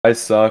I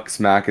suck.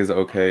 Smack is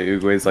okay.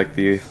 Oogway's like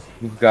the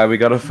guy we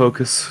gotta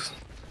focus.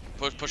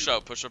 Push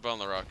up on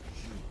the rock.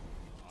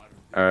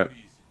 Alright.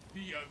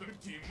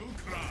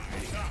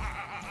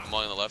 I'm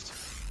on the left.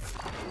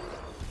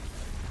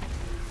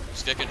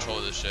 Just get control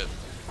of this shit.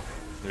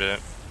 Yeah.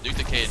 Nuke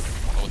the Cade.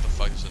 Oh, what the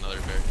fuck? There's another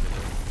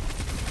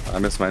bear. I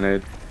missed my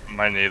nade.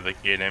 My nade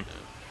like gate him.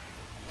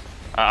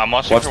 I'm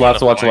watching. Watch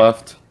left, watch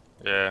left.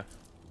 Yeah.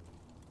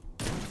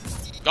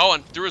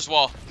 Going through his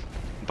wall.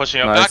 I'm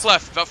pushing up. Nice. Back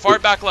left. Far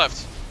back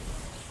left.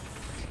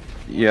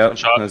 Yep,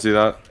 I see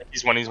that.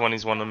 He's one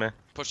of me.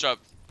 Push up.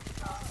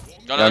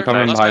 Yeah, I'm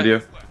coming behind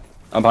you.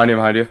 I'm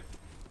behind you.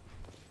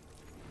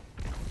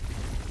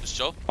 Just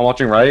chill. I'm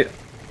watching right.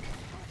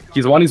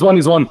 He's one. Hit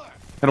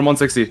him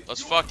 160.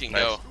 Let's fucking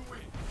go.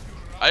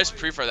 I just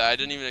pre-fired that. I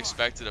didn't even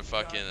expect it to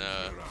fucking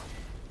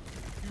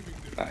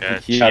Yeah,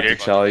 he had to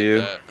tell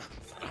you.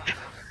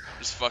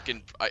 Just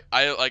fucking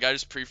I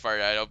just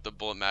pre-fired. I hope the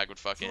bullet mag would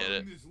fucking hit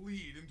it.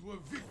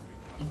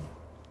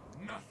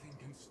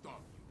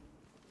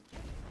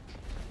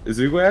 Is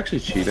Oogway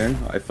actually cheating?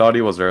 I thought he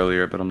was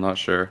earlier, but I'm not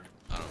sure.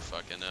 I don't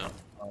fucking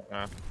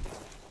know.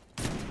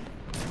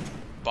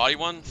 Body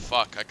one?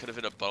 Fuck, I could have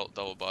hit a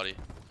double body.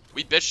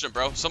 We bitched him,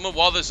 bro. Someone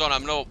wall this zone.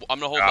 I'm gonna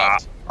hold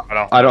left.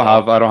 I don't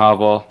have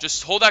wall.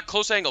 Just hold that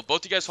close angle.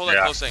 Both of you guys hold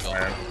that close angle.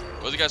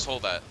 Both of you guys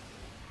hold that.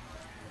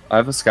 I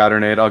have a scatter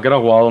nade. I'll get a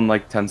wall in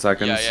like 10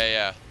 seconds.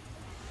 Yeah.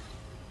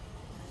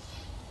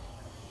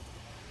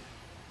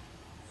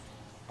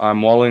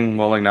 I'm walling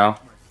now.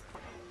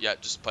 Yeah,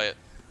 just play it.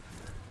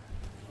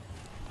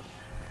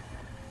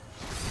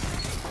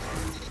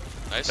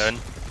 Nice. Done.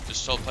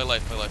 Just chill, play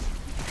life.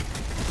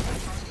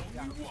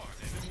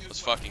 Let's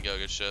fucking go,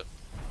 good shit.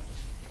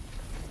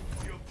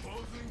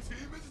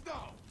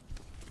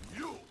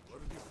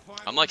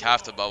 I'm like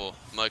half the bubble.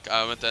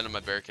 I'm at the end of my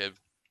barricade.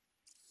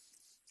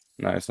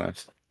 Nice. I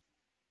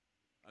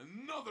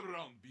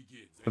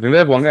think they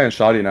have one guy in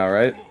shoddy now,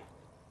 right?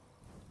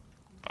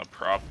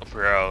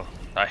 Bro.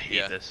 I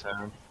hate this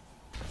sound.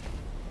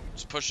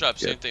 Just push up,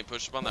 same thing,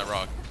 push up on that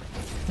rock.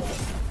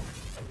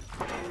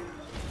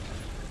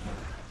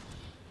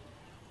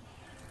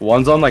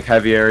 One's on like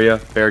heavy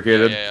area,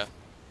 barricaded. Yeah.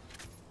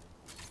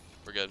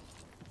 We're good.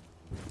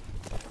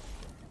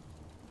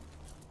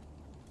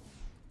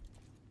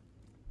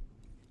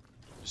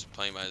 Just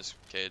playing my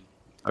Cade.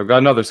 I've got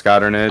another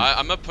scatter nade.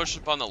 I'm gonna push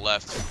up on the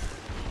left.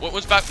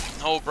 What's back?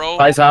 Oh, bro.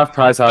 Price half.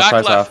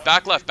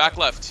 Back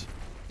left.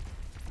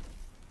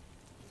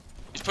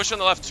 He's pushing on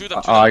the left to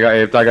them. I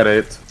got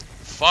aped.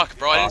 Fuck,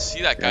 bro. I didn't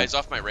see that guy. He's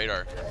off my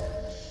radar.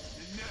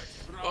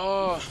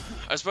 Oh,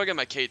 I was bugging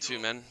my K2,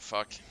 man.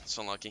 Fuck. It's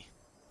unlucky.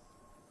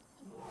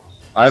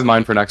 I have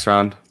mine for next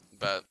round.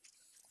 Bet.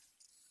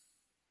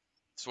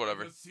 It's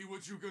whatever.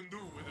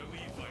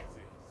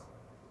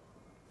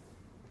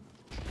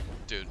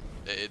 Dude.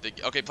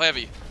 Okay, play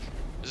heavy.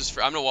 Is this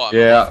for? I'm gonna wall.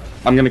 Yeah,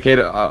 I'm gonna Kate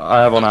it.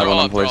 I have one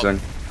I'm placing.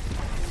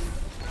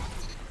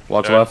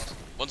 Watch left.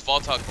 One's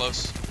volatile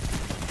close.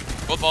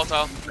 Both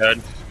volatile.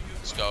 Dead.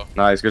 Let's go.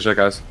 Nice, good shit,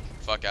 guys.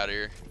 Fuck out of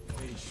here.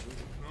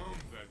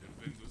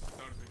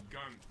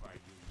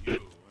 Alright,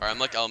 I'm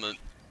like element.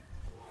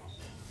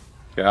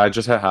 Yeah, I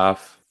just hit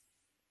half.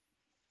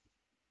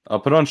 I'll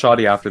put on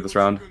shoddy after this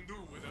round.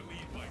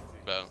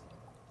 No.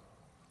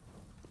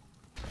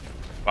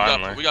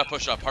 Finally. We got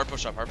push up. Hard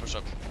push up.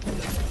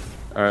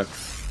 Alright.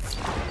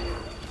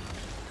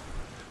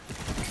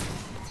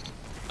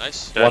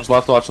 Nice.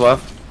 Watch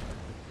left.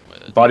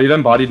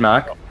 Bodied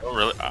Mac. Oh,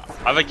 really? I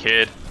have a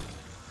kid.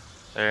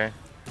 There.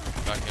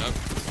 Backing up.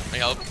 I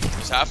help.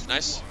 He's half.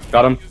 Nice.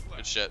 Got him.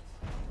 Good shit.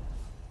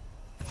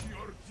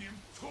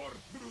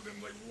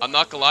 I'm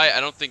not gonna lie. I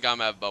don't think I'm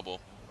gonna have bubble.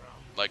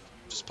 Like,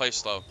 just play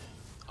slow.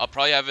 I'll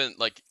probably have it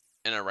like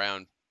in a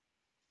round.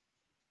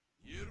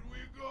 Here we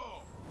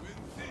go. Win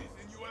this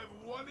and you have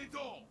won it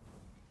all.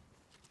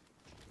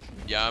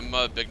 Yeah, I'm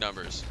big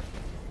numbers.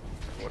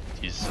 What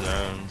these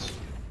zones?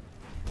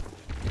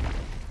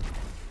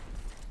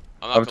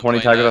 I'm I have a 20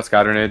 tag with that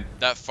scatter nade.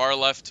 That far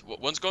left.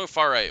 One's going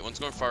far right.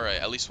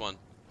 At least one.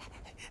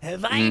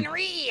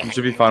 You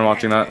should be fine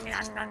watching that.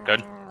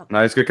 Good.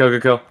 Nice, good kill.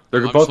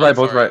 They're I'm both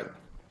so right.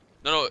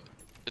 No,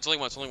 it's only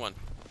one.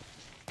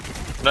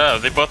 No,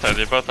 they both are.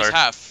 He's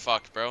half.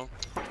 Fuck, bro.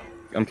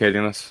 I'm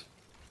Kading this.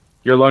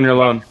 You're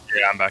alone.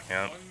 Yeah, I'm backing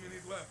up.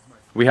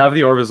 We have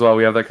the orb as well.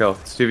 We have that kill.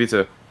 It's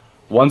 2v2.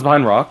 One's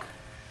behind rock.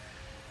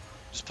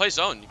 Just play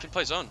zone. You can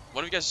play zone.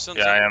 One of you guys is still in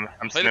Yeah, zone. I am.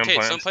 I'm play still the Cade.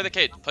 playing. Play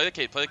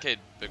the Cade.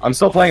 Big I'm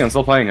still playing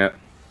it.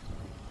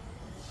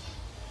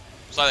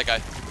 Slide that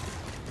guy.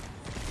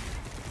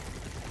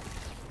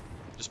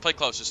 Just play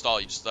close. Just stall.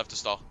 You just have to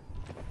stall.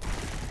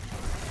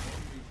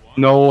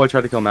 No, I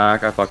tried to kill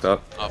Mac. I fucked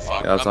up. Oh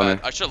fuck. Yeah, that's on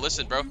me. I should have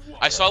listened, bro.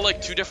 I saw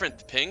like 2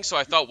 different pings, so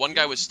I thought one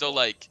guy was still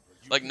like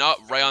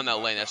not right on that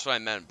lane. That's what I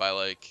meant by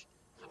like.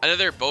 I know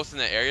they're both in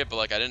the area, but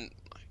like I don't know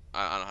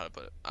how to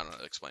put it. I don't know how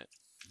to explain it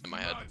in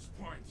my head.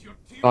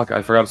 Fuck,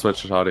 I forgot to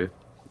switch to shoddy.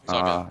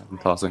 I'm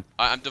tossing.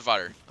 I'm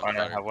divider. I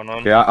have one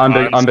on. Yeah,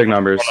 I'm big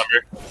numbers.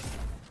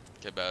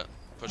 Okay, bet.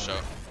 Push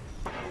out.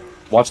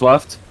 Watch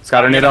left.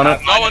 Scatter nade on it.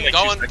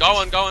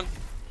 Going.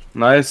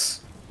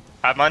 Nice.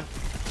 Have mine.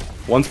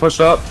 One's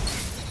pushed up.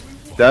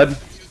 Dead.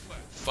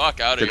 Fuck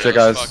out of Good here. shit,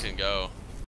 Let's guys. fucking go.